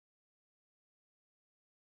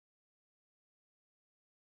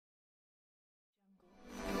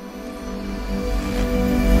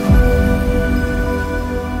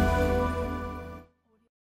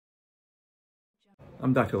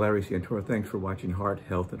I'm Dr. Larry Santora. Thanks for watching Heart,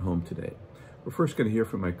 Health, and Home today. We're first going to hear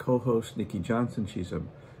from my co-host, Nikki Johnson. She's a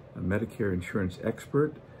Medicare insurance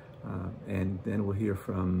expert. And then we'll hear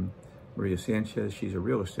from Maria Sanchez. She's a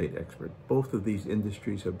real estate expert. Both of these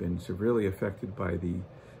industries have been severely affected by the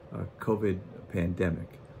COVID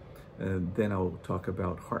pandemic. Then I'll talk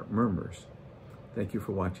about Heart Murmurs. Thank you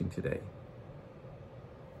for watching today.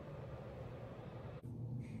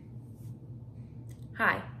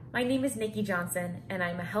 Hi, my name is Nikki Johnson, and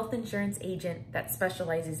I'm a health insurance agent that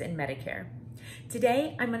specializes in Medicare.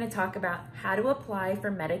 Today, I'm going to talk about how to apply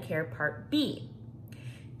for Medicare Part B.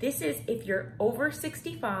 This is if you're over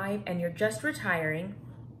 65 and you're just retiring,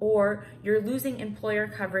 or you're losing employer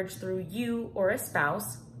coverage through you or a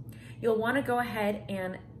spouse. You'll want to go ahead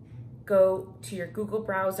and go to your Google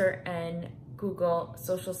browser and Google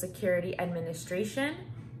Social Security Administration,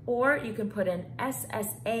 or you can put in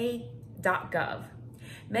ssa.gov.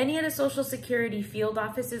 Many of the Social Security field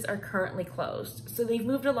offices are currently closed, so they've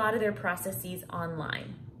moved a lot of their processes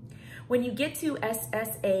online. When you get to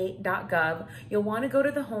ssa.gov, you'll want to go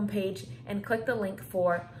to the homepage and click the link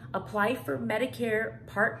for Apply for Medicare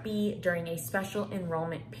Part B during a special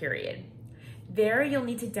enrollment period. There, you'll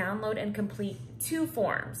need to download and complete 2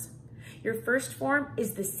 forms. Your first form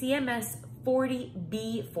is the CMS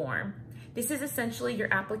 40B form. This is essentially your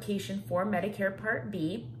application for Medicare Part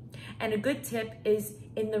B. And a good tip is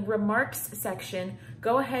in the remarks section,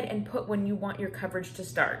 go ahead and put when you want your coverage to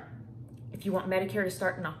start. If you want Medicare to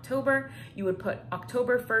start in October, you would put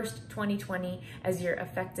October 1st, 2020 as your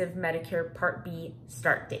effective Medicare Part B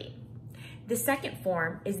start date. The second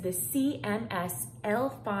form is the CMS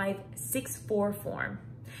L564 form.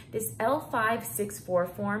 This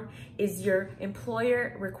L564 form is your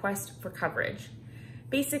employer request for coverage.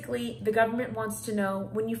 Basically, the government wants to know,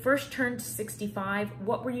 when you first turned 65,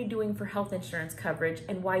 what were you doing for health insurance coverage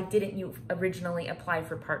and why didn't you originally apply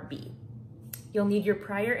for Part B? You'll need your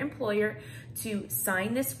prior employer to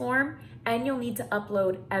sign this form, and you'll need to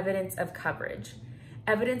upload evidence of coverage.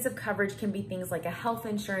 Evidence of coverage can be things like a health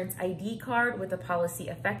insurance ID card with a policy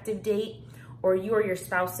effective date, or you or your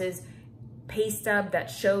spouse's pay stub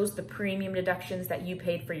that shows the premium deductions that you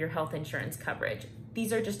paid for your health insurance coverage.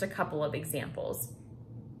 These are just a couple of examples.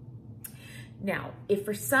 Now, if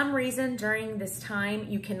for some reason during this time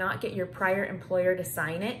you cannot get your prior employer to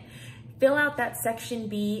sign it, fill out that Section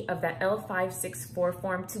B of that L564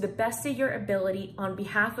 form to the best of your ability on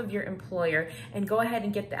behalf of your employer, and go ahead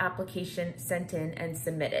and get the application sent in and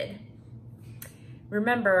submitted.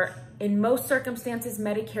 Remember, in most circumstances,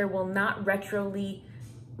 Medicare will not retroactively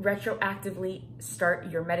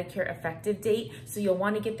start your Medicare effective date, so you'll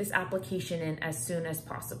want to get this application in as soon as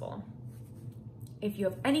possible. If you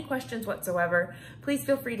have any questions whatsoever, please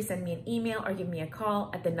feel free to send me an email or give me a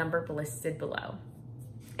call at the number listed below.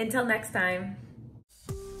 Until next time.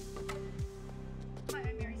 Hi,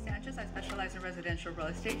 I'm Sanchez. I specialize in residential real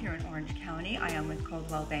estate here in Orange County. I am with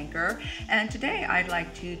Coldwell Banker, and today I'd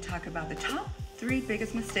like to talk about the top 3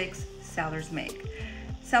 biggest mistakes sellers make.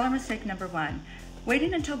 Seller mistake number 1,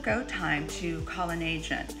 waiting until go time to call an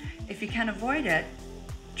agent. If you can avoid it,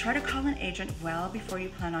 try to call an agent well before you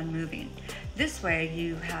plan on moving. This way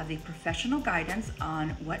you have the professional guidance on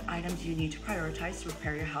what items you need to prioritize to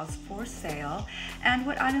prepare your house for sale and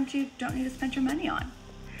what items you don't need to spend your money on.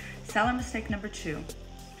 Seller mistake number 2,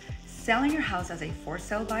 selling your house as a for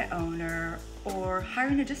sale by owner or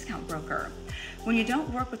hiring a discount broker. When you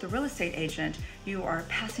don't work with a real estate agent, you are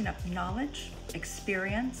passing up knowledge,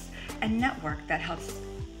 experience, and network that helps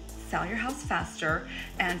sell your house faster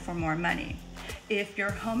and for more money. If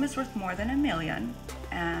your home is worth more than $1 million,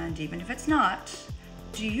 and even if it's not,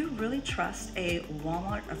 do you really trust a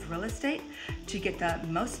Walmart of real estate to get the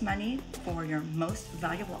most money for your most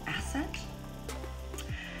valuable asset?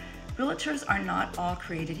 Realtors are not all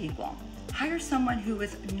created equal. Hire someone who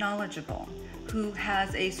is knowledgeable, who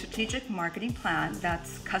has a strategic marketing plan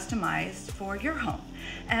that's customized for your home,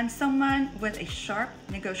 and someone with a sharp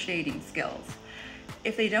negotiating skills.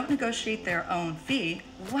 If they don't negotiate their own fee,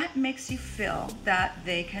 what makes you feel that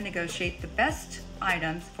they can negotiate the best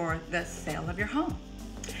items for the sale of your home?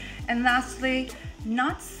 And lastly,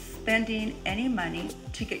 not spending any money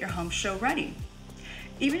to get your home show ready.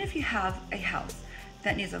 Even if you have a house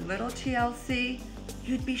that needs a little TLC,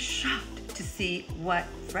 you'd be shocked to see what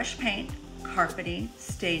fresh paint, carpeting,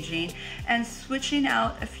 staging, and switching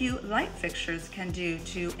out a few light fixtures can do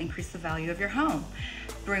to increase the value of your home,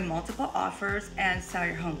 bring multiple offers, and sell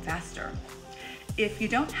your home faster. If you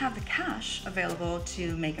don't have the cash available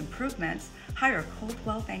to make improvements, hire a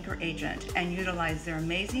Coldwell Banker agent and utilize their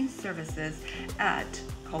amazing services at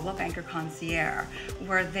Coldwell Banker Concierge,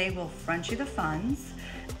 where they will front you the funds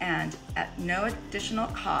and at no additional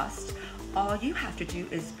cost. All you have to do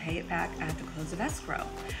is pay it back at the close of escrow.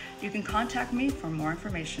 You can contact me for more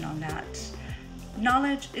information on that.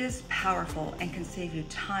 Knowledge is powerful and can save you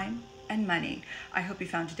time and money. I hope you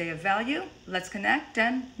found today of value. Let's connect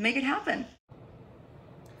and make it happen.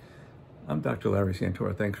 I'm Dr. Larry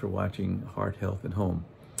Santora. Thanks for watching Heart, Health, and Home.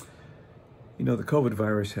 You know, the COVID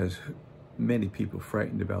virus has many people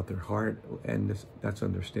frightened about their heart, and that's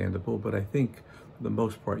understandable, but I think for the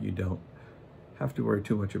most part you don't have to worry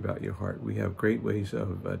too much about your heart. We have great ways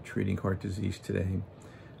of treating heart disease today,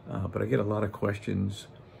 but I get a lot of questions,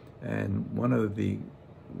 and one of the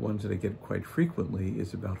ones that I get quite frequently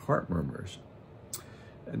is about heart murmurs.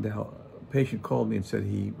 And now, a patient called me and said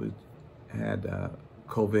he had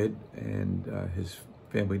COVID, and his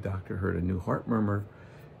family doctor heard a new heart murmur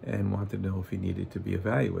and wanted to know if he needed to be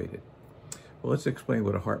evaluated. Well, let's explain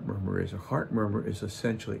what a heart murmur is. A heart murmur is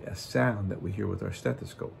essentially a sound that we hear with our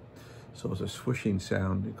stethoscope. So it's a swishing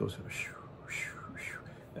sound. It goes shoo, shoo, shoo.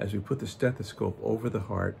 As we put the stethoscope over the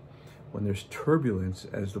heart, when there's turbulence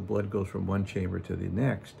as the blood goes from one chamber to the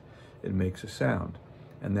next, it makes a sound.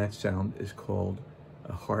 And that sound is called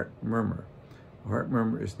a heart murmur. A heart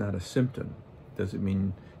murmur is not a symptom. It doesn't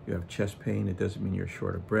mean you have chest pain. It doesn't mean you're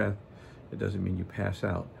short of breath. It doesn't mean you pass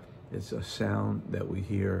out. It's a sound that we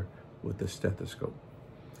hear with the stethoscope.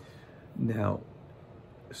 Now,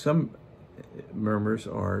 some murmurs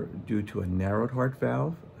are due to a narrowed heart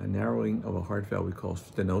valve. A narrowing of a heart valve we call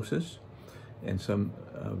stenosis, and some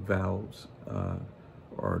valves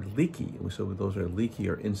are leaky. So those are leaky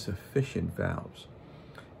or insufficient valves.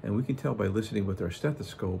 And we can tell by listening with our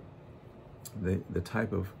stethoscope the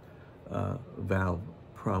type of valve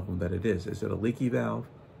problem that it is. Is it a leaky valve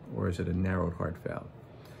or is it a narrowed heart valve?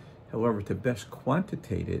 However, to best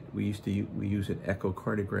quantitate it, we use an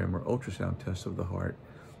echocardiogram or ultrasound test of the heart,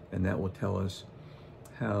 and that will tell us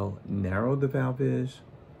how narrow the valve is,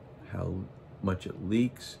 how much it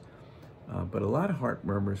leaks. But a lot of heart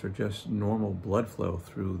murmurs are just normal blood flow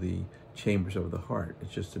through the chambers of the heart.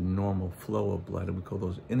 It's just a normal flow of blood, and we call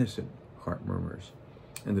those innocent heart murmurs.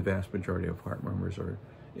 And the vast majority of heart murmurs are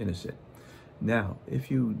innocent. Now, if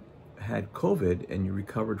you had COVID and you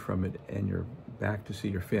recovered from it and you're back to see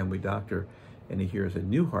your family doctor and he hears a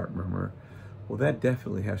new heart murmur, well, that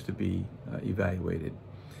definitely has to be evaluated.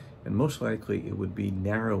 And most likely it would be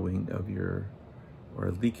narrowing of your,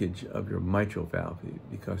 or leakage of your mitral valve,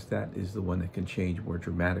 because that is the one that can change more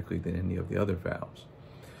dramatically than any of the other valves.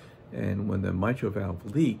 And when the mitral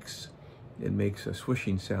valve leaks, it makes a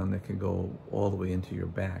swishing sound that can go all the way into your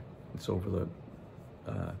back. It's over the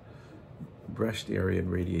breast area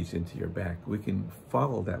and radiates into your back. We can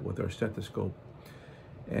follow that with our stethoscope,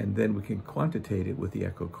 and then we can quantitate it with the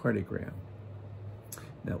echocardiogram.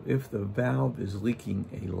 Now, if the valve is leaking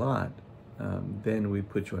a lot, then we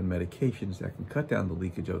put you on medications that can cut down the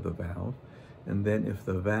leakage of the valve. And then if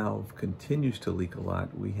the valve continues to leak a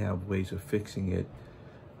lot, we have ways of fixing it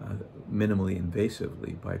minimally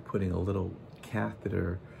invasively by putting a little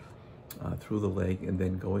catheter through the leg and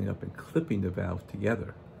then going up and clipping the valve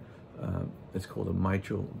together. It's called a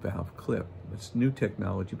mitral valve clip. It's new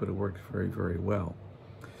technology, but it works very, very well.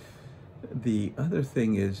 The other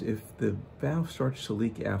thing is, if the valve starts to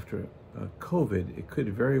leak after COVID, it could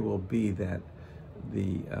very well be that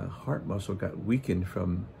the heart muscle got weakened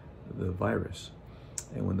from the virus.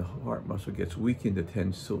 And when the heart muscle gets weakened, it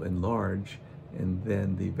tends to enlarge, and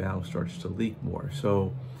then the valve starts to leak more.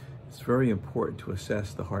 So it's very important to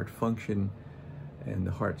assess the heart function and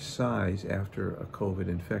the heart size after a COVID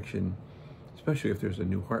infection, especially if there's a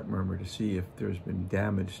new heart murmur, to see if there's been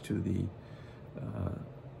damage to the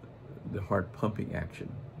heart pumping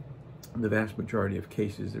action. In the vast majority of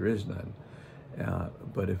cases, there is none.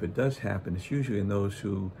 But if it does happen, it's usually in those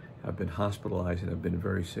who have been hospitalized and have been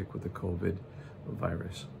very sick with the COVID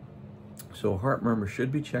virus. So a heart murmur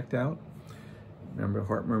should be checked out. Remember,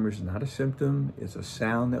 heart murmur is not a symptom. It's a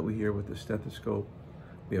sound that we hear with the stethoscope.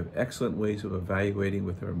 We have excellent ways of evaluating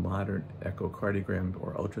with our modern echocardiogram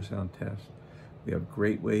or ultrasound test. We have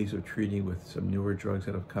great ways of treating with some newer drugs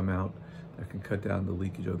that have come out that can cut down the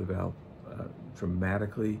leakage of the valve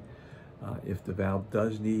dramatically. If the valve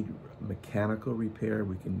does need mechanical repair,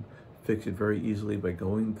 we can fix it very easily by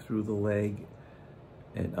going through the leg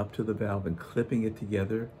and up to the valve and clipping it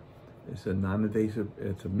together. It's a non-invasive,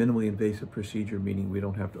 it's a minimally invasive procedure, meaning we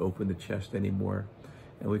don't have to open the chest anymore,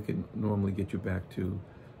 and we can normally get you back to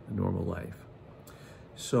a normal life.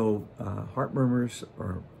 So heart murmurs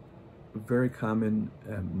are very common.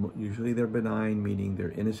 Usually they're benign, meaning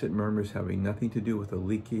they're innocent murmurs having nothing to do with a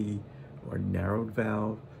leaky or narrowed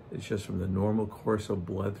valve. It's just from the normal course of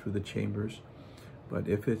blood through the chambers. But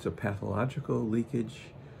if it's a pathological leakage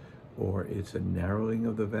or it's a narrowing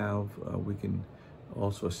of the valve, we can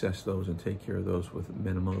also assess those and take care of those with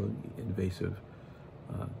minimally invasive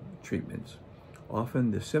treatments.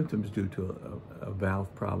 Often the symptoms due to a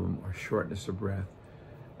valve problem are shortness of breath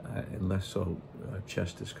and less so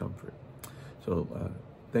chest discomfort. So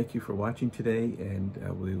thank you for watching today, and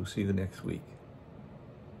we will see you next week.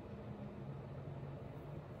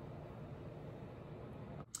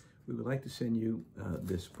 We would like to send you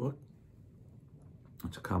this book.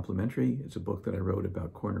 It's a complimentary. It's a book that I wrote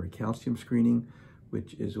about coronary calcium screening,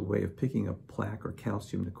 which is a way of picking up plaque or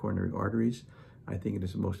calcium in the coronary arteries. I think it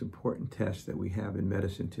is the most important test that we have in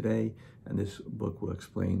medicine today, and this book will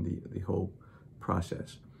explain the whole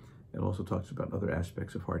process. It also talks about other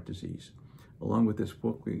aspects of heart disease. Along with this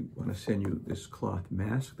book, we want to send you this cloth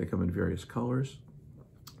mask. They come in various colors.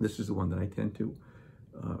 This is the one that I tend to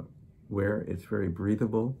wear. It's very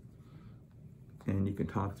breathable, and you can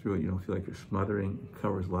talk through it. You don't feel like you're smothering. It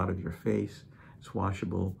covers a lot of your face. It's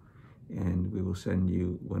washable, and we will send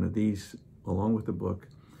you one of these along with the book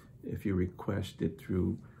if you request it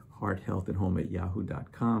through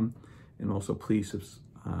hearthealthandhome@yahoo.com. And also please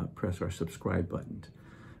press our subscribe button.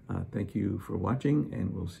 Thank you for watching,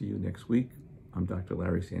 and we'll see you next week. I'm Dr.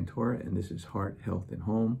 Larry Santora, and this is Heart, Health, and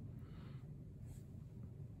Home.